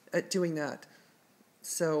at doing that.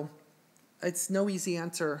 So it's no easy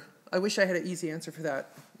answer. I wish I had an easy answer for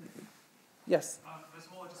that. Yes? First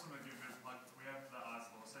of all, I just want to give a bit of plug. We have the Arts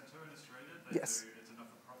Law Centre in Australia. Yes. It's a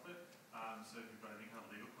not-for-profit. So if you've got any kind of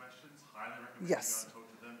legal questions, highly recommend Yes. you go and talk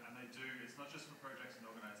to them. And they do, it's not just for projects and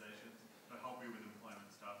organisations, they help you with employment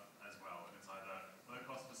stuff as well. And it's either low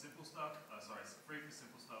cost for simple stuff, free for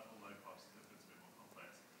simple stuff, or low cost if it's a bit more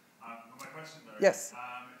complex. But my question though, Yes.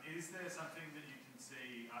 Is there something that you can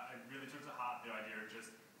see, I really took to heart the idea of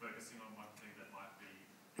just focusing on one thing that might be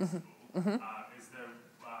visible. Is there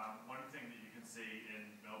one thing that you can see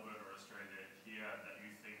in Melbourne or Australia here that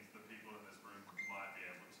you think the people in this room might be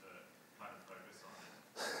able to kind of focus on and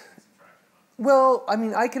get some traction on? Well, I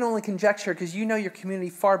mean, I can only conjecture because you know your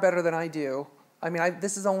community far better than I do. I mean,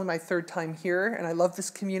 this is only my third time here, and I love this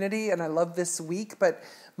community, and I love this week, but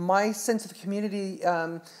my sense of the community,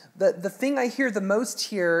 the thing I hear the most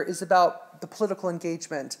here is about the political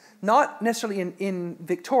engagement. Not necessarily in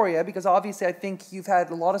Victoria, because obviously I think you've had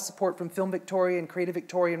a lot of support from Film Victoria and Creative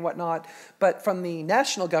Victoria and whatnot, but from the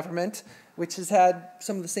national government, which has had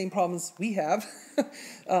some of the same problems we have.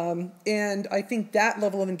 And I think that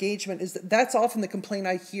level of engagement that's often the complaint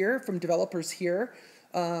I hear from developers here.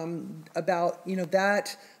 About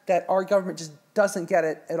that our government just doesn't get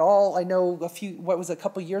it at all. I know a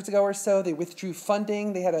couple years ago or so, they withdrew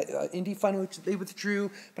funding. They had an indie fund which they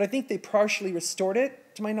withdrew, but I think they partially restored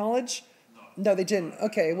it, to my knowledge. No, they didn't.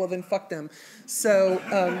 Okay, well then fuck them. So,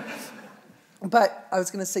 but I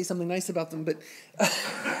was going to say something nice about them, but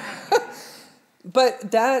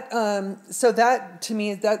but that so that to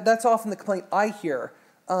me that's often the complaint I hear.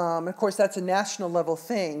 Of course, that's a national level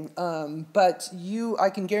thing, but I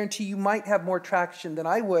can guarantee you might have more traction than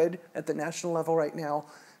I would at the national level right now,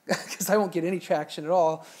 because I won't get any traction at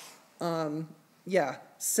all. Yeah,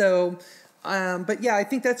 So, but yeah, I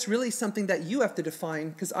think that's really something that you have to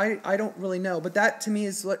define, because I don't really know. But that to me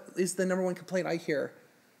is what is the number one complaint I hear.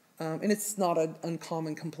 And it's not an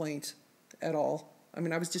uncommon complaint at all. I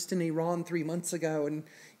mean, I was just in Iran 3 months ago, and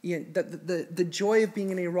the joy of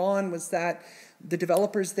being in Iran was that the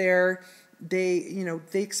developers there, they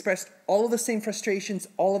expressed all of the same frustrations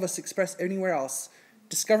all of us express anywhere else.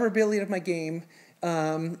 Discoverability of my game,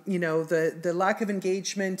 the lack of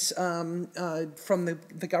engagement from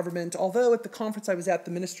the government. Although at the conference I was at,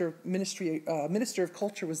 the Minister of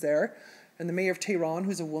Culture was there, and the mayor of Tehran,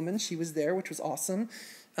 who's a woman, she was there, which was awesome.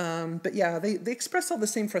 But yeah, they express all the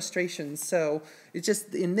same frustrations. So it's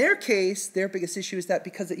just, in their case, their biggest issue is that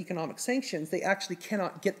because of economic sanctions, they actually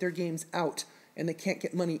cannot get their games out, and they can't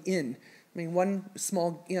get money in. I mean, one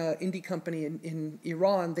small indie company in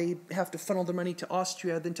Iran, they have to funnel their money to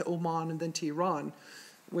Austria, then to Oman, and then to Iran,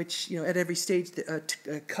 which, at every stage, a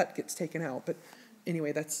cut gets taken out. But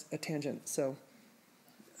anyway, that's a tangent. So,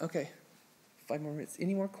 okay, 5 more minutes.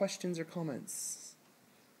 Any more questions or comments?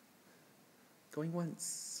 Going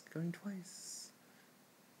once, going twice.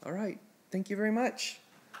 All right, thank you very much.